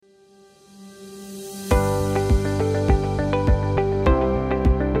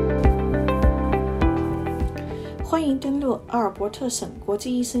阿尔伯特省国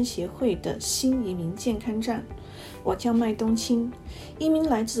际医生协会的新移民健康站，我叫麦冬青，一名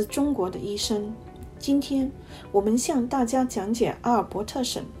来自中国的医生。今天我们向大家讲解阿尔伯特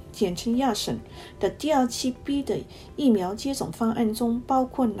省，简称亚省的第二期 B 的疫苗接种方案中包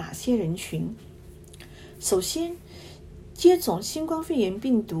括哪些人群。首先，接种新冠肺炎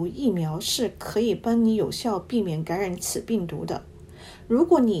病毒疫苗是可以帮你有效避免感染此病毒的。如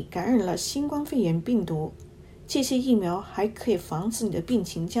果你感染了新冠肺炎病毒，这些疫苗还可以防止你的病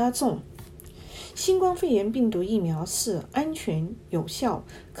情加重。新冠肺炎病毒疫苗是安全、有效，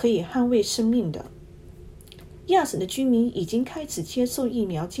可以捍卫生命的。亚省的居民已经开始接受疫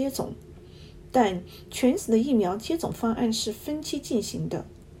苗接种，但全省的疫苗接种方案是分期进行的。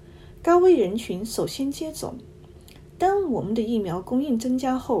高危人群首先接种。当我们的疫苗供应增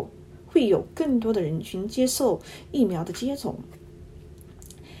加后，会有更多的人群接受疫苗的接种。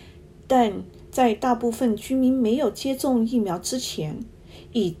但在大部分居民没有接种疫苗之前，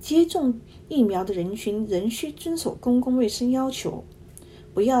已接种疫苗的人群仍需遵守公共卫生要求，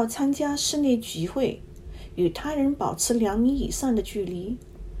不要参加室内聚会，与他人保持2米以上的距离，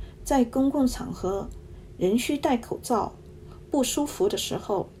在公共场合仍需戴口罩，不舒服的时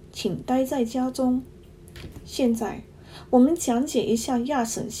候请待在家中。现在我们讲解一下亚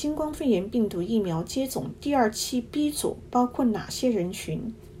省新冠肺炎病毒疫苗接种第二期 B 组包括哪些人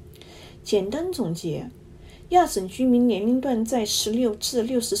群。简单总结，亚省居民年龄段在16至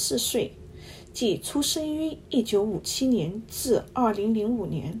64岁，即出生于1957年至2005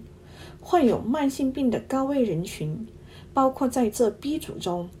年，患有慢性病的高危人群，包括在这 B 组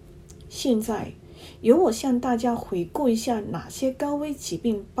中。现在由我向大家回顾一下哪些高危疾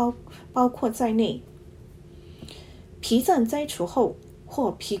病包括在内。脾脏摘除后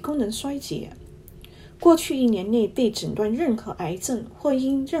或脾功能衰竭，过去1年内被诊断任何癌症或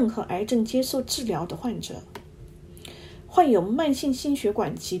因任何癌症接受治疗的患者，患有慢性心血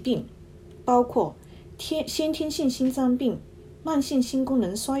管疾病，包括先天性心脏病、慢性心功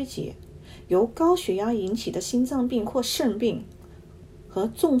能衰竭、由高血压引起的心脏病或肾病和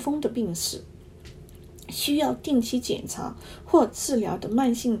中风的病史，需要定期检查或治疗的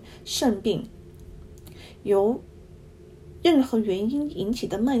慢性肾病，由任何原因引起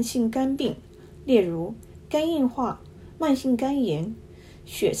的慢性肝病，例如肝硬化、慢性肝炎、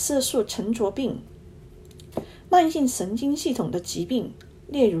血色素沉着病；慢性神经系统的疾病，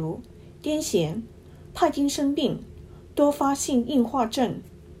例如癫痫、帕金森病、多发性硬化症；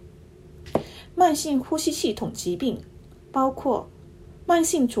慢性呼吸系统疾病，包括慢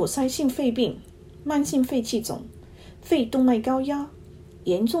性阻塞性肺病、慢性肺气肿、肺动脉高压、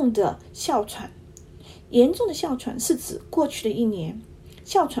严重的哮喘。严重的哮喘是指过去的1年，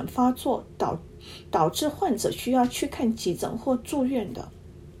哮喘发作导致患者需要去看急诊或住院的。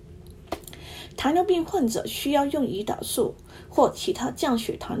糖尿病患者需要用胰岛素或其他降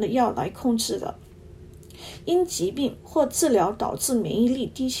血糖的药来控制的。因疾病或治疗导致免疫力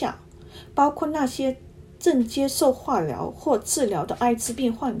低下，包括那些正接受化疗或治疗的艾滋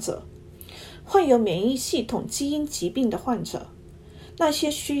病患者，患有免疫系统基因疾病的患者，那些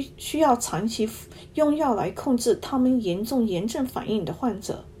需要长期用药来控制他们严重炎症反应的患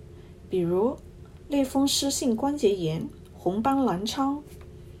者，比如类风湿性关节炎、红斑狼疮；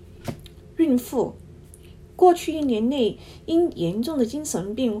孕妇；过去1年内因严重的精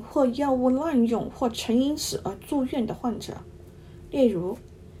神病或药物滥用或成瘾史而住院的患者，例如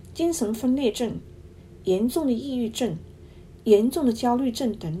精神分裂症、严重的抑郁症、严重的焦虑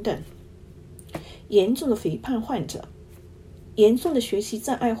症等等；严重的肥胖患者、严重的学习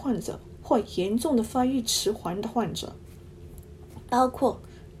障碍患者或严重的发育迟缓的患者，包括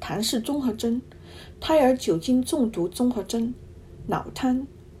唐氏综合征、胎儿酒精中毒综合征、脑瘫、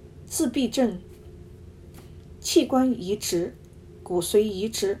自闭症、器官移植、骨髓移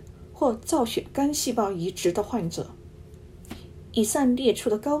植或造血干细胞移植的患者。以上列出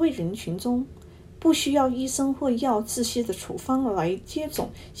的高危人群中，不需要医生或药剂师的处方来接种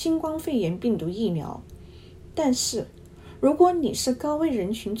新冠肺炎病毒疫苗，但是如果你是高危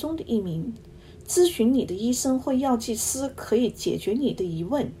人群中的一名，咨询你的医生或药剂师可以解决你的疑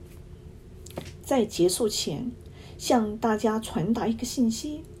问。在结束前，向大家传达一个信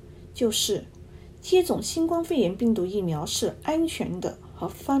息，就是接种新冠肺炎病毒疫苗是安全的和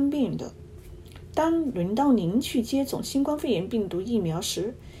方便的。当轮到您去接种新冠肺炎病毒疫苗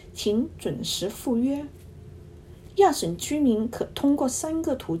时，请准时赴约。亚省居民可通过3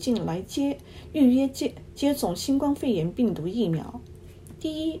个途径来预约接种新冠肺炎病毒疫苗。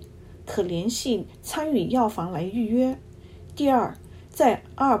第一，可联系参与药房来预约；第二，在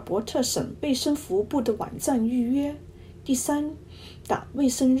阿尔伯特省卫生服务部的网站预约；第三，打卫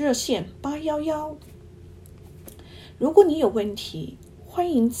生热线811。如果你有问题，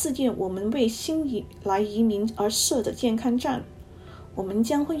欢迎致电我们为新来移民而设的健康站，我们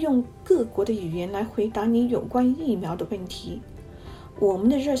将会用各国的语言来回答你有关疫苗的问题。我们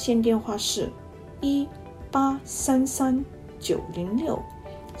的热线电话是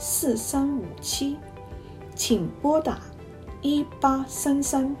18339064357，请拨打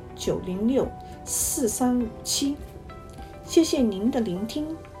18339064357。谢谢您的聆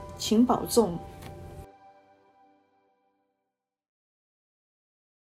听，请保重。